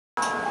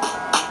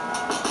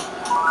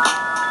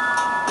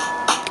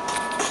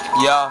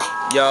Yo,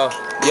 yo,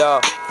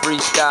 yo,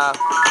 freestyle.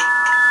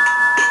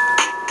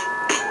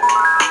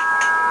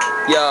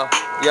 Yo,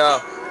 yo,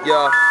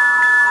 yo.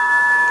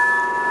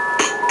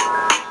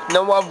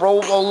 Now I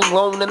roll all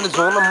alone in the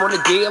zone, I'm on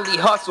a daily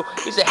hustle.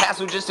 It's a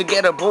hassle just to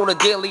get up on a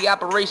daily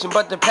operation,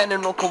 but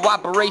depending on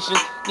cooperation,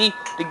 need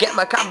to get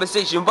my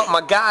compensation. But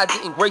my God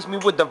didn't grace me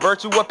with the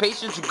virtue of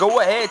patience. You go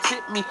ahead,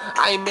 tip me.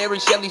 I ain't Mary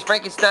Shelley's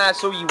Frankenstein,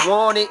 so you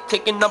want it,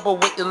 taking up a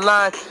waiting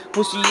line.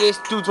 Pussy ass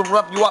dudes will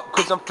rough you up,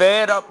 cause I'm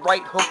fed up.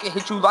 Right hook and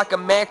hit you like a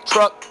Mack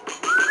truck.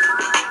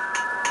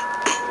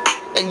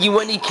 And you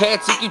any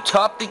cats think you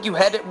tough, think you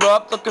had it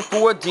rough, looking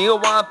for a deal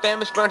while I'm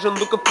famished, scrounging,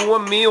 looking for a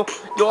meal.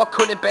 Y'all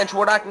couldn't bench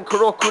what I can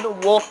curl,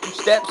 couldn't walk through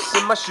steps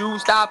in my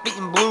shoes, stop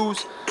eating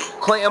blues.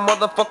 Claim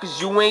motherfuckers,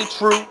 you ain't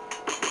true.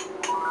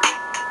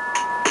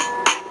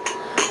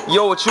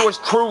 Yo, it's yours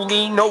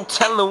truly, no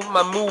telling what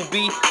my mood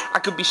be. I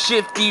could be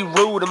shifty,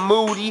 rude, and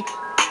moody,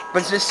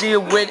 but sincere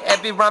with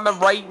every rhyme I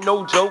write,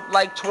 no joke,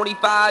 like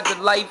 25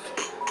 to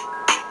life.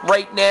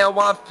 Right now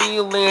I'm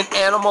feeling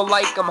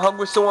animal-like. I'm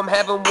hungry, so I'm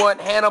having what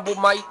Hannibal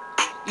might.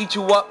 Eat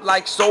you up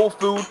like soul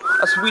food,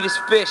 a sweet as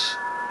fish,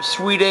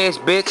 sweet ass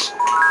bitch.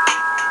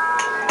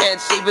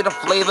 And savor the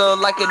flavor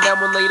like an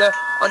emulator.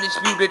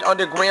 Undisputed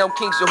underground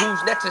king, so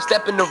who's next to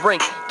step in the ring?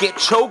 Get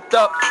choked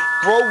up,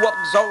 grow up,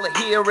 cause all I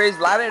hear is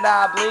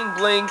la-da-da, bling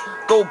bling.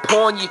 Go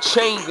pawn your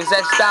chain, cause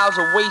that style's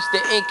a waste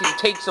of ink. And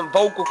take some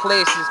vocal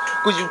classes,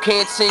 cause you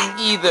can't sing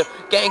either.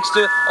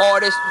 Gangster,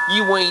 artist,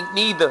 you ain't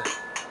neither.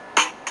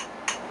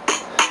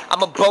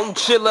 I'm a bone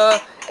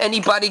chiller,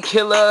 anybody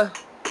killer.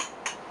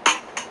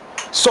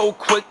 So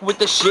quick with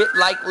the shit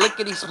like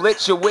lickety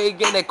split your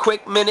wig in a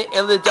quick minute.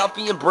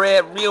 Philadelphian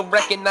bread, real,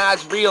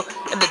 recognize real.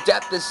 And the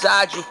depth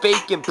inside you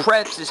faking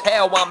preps is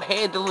how I'm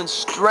handling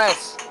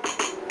stress.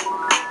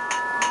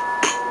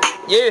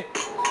 Yeah.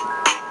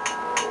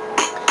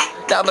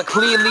 Now but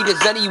clearly,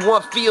 does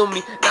anyone feel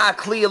me? Nah,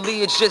 clearly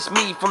it's just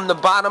me. From the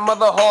bottom of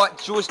the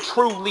heart, yours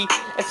truly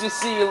and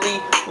sincerely.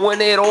 When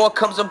it all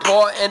comes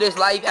apart and this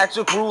life acts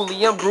so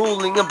cruelly, I'm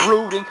grueling, I'm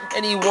brooding.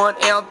 Anyone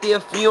out there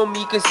feel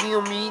me,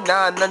 conceal me?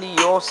 Nah, none of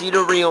y'all see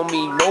the real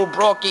me. No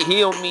bro can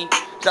heal me,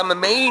 cause I'm a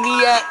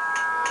maniac.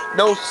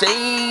 No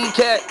sane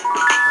cat.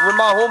 Where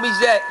my homies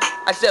at?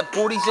 I said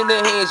 40s in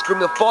their hands,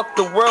 screaming fuck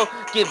the world.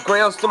 Give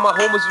grounds to my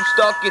homies who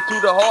stuck it through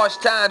the harsh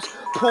times.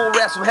 Pull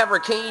rats from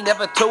hurricane,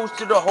 never toast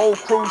to the whole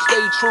crew.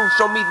 Stay true,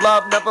 show me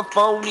love, never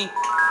phony.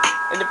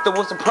 And if there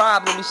was a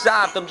problem, we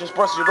solved them, just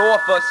brush it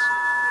off us.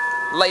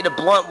 Light a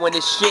blunt when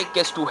this shit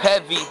gets too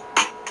heavy.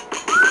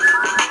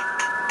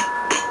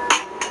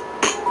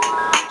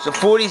 So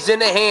 40s in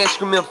their hands,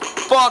 screaming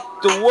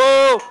fuck the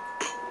world.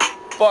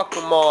 Fuck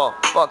them all,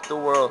 fuck the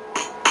world.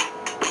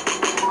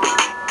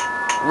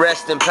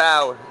 Rest in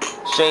power,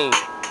 Shane,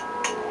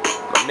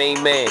 my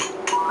main man.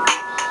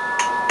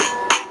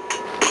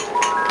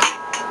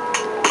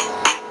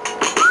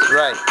 That's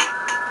right.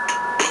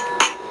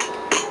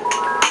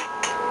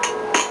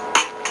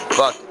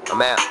 Fuck,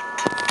 I'm out.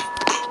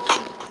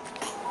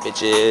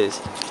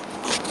 Bitches.